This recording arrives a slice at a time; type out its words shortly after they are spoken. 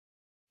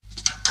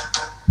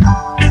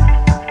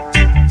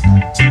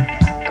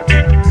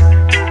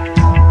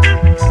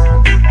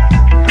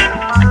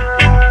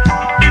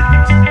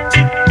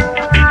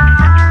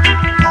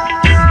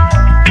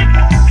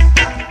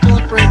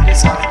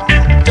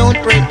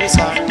this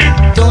heart.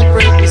 Don't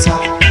break this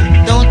heart.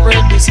 Don't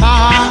break this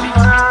heart.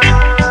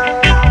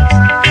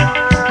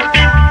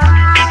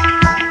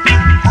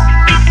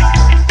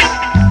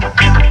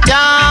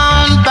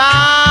 Down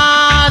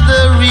by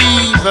the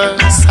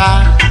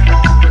riverside.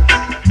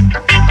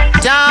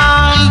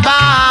 Down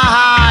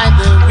by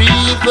the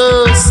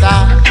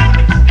riverside.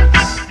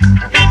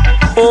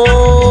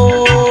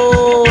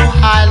 Oh,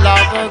 I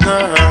love a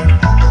girl.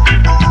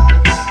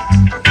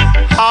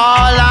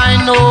 All I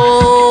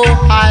know,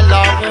 I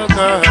love a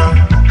girl.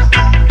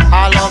 I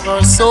love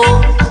her so.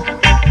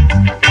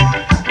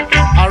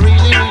 I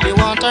really, really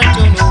want her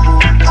to know.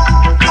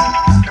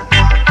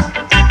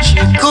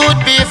 She could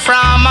be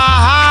from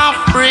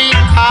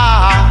Africa.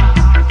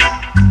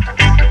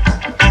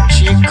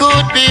 She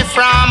could be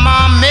from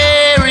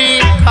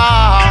America.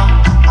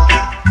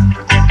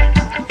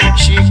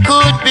 She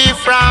could be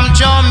from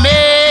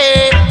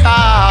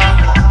Jamaica.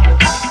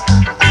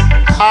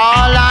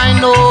 All I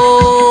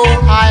know,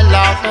 I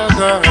love a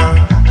girl.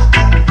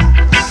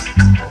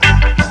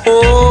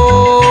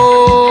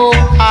 Oh,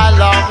 I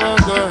love a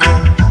girl.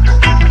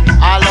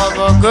 I love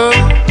a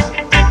girl.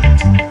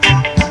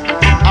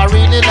 I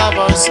really love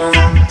her so.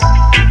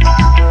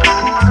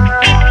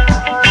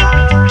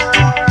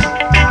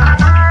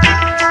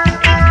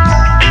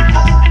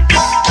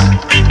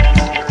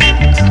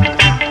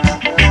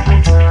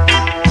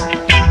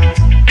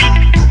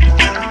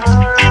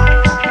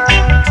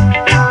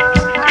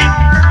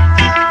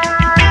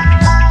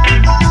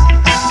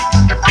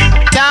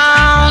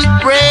 Don't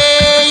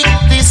break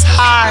this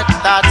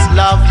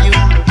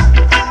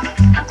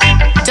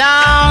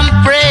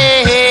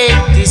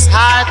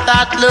heart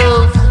that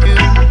loves you,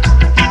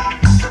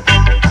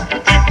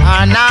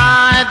 and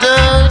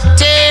neither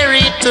tear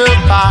it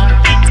apart.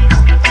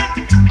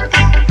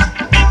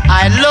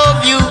 I love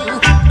you,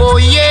 oh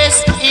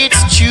yes.